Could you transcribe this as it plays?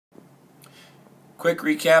Quick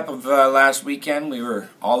recap of last weekend. We were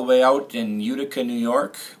all the way out in Utica, New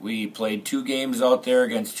York. We played 2 games out there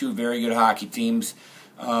against 2 very good hockey teams.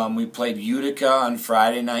 We played Utica on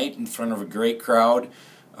Friday night in front of a great crowd.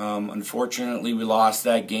 Unfortunately, we lost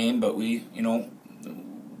that game, but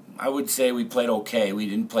I would say we played okay. We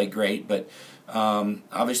didn't play great, but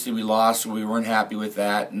obviously we lost, so we weren't happy with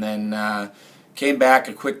that. And then came back,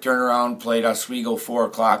 a quick turnaround, played Oswego 4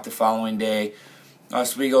 o'clock the following day.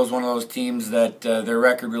 Oswego is one of those teams that their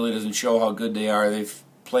record really doesn't show how good they are. They've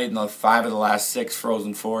played in 5 of the last 6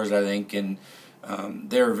 Frozen Fours, I think, and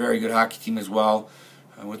they're a very good hockey team as well.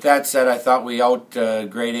 With that said, I thought we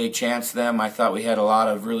grade A chanced them. I thought we had a lot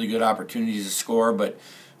of really good opportunities to score, but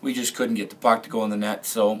we just couldn't get the puck to go in the net.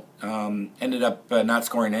 So ended up not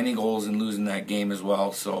scoring any goals and losing that game as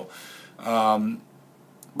well. So,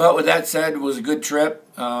 but with that said, it was a good trip.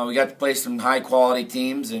 We got to play some high-quality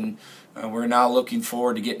teams, and we're now looking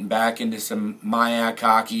forward to getting back into some MIAC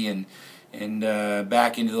hockey and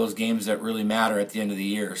back into those games that really matter at the end of the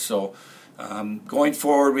year. So going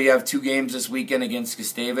forward, we have 2 games this weekend against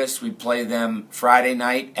Gustavus. We play them Friday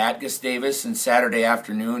night at Gustavus and Saturday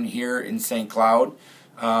afternoon here in St. Cloud.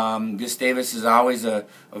 Gustavus is always a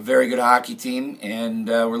very good hockey team, and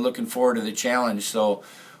we're looking forward to the challenge. So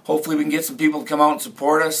hopefully we can get some people to come out and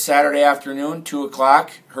support us Saturday afternoon, 2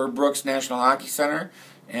 o'clock, Herb Brooks National Hockey Center.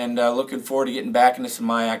 And looking forward to getting back into some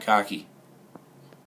MIAC hockey.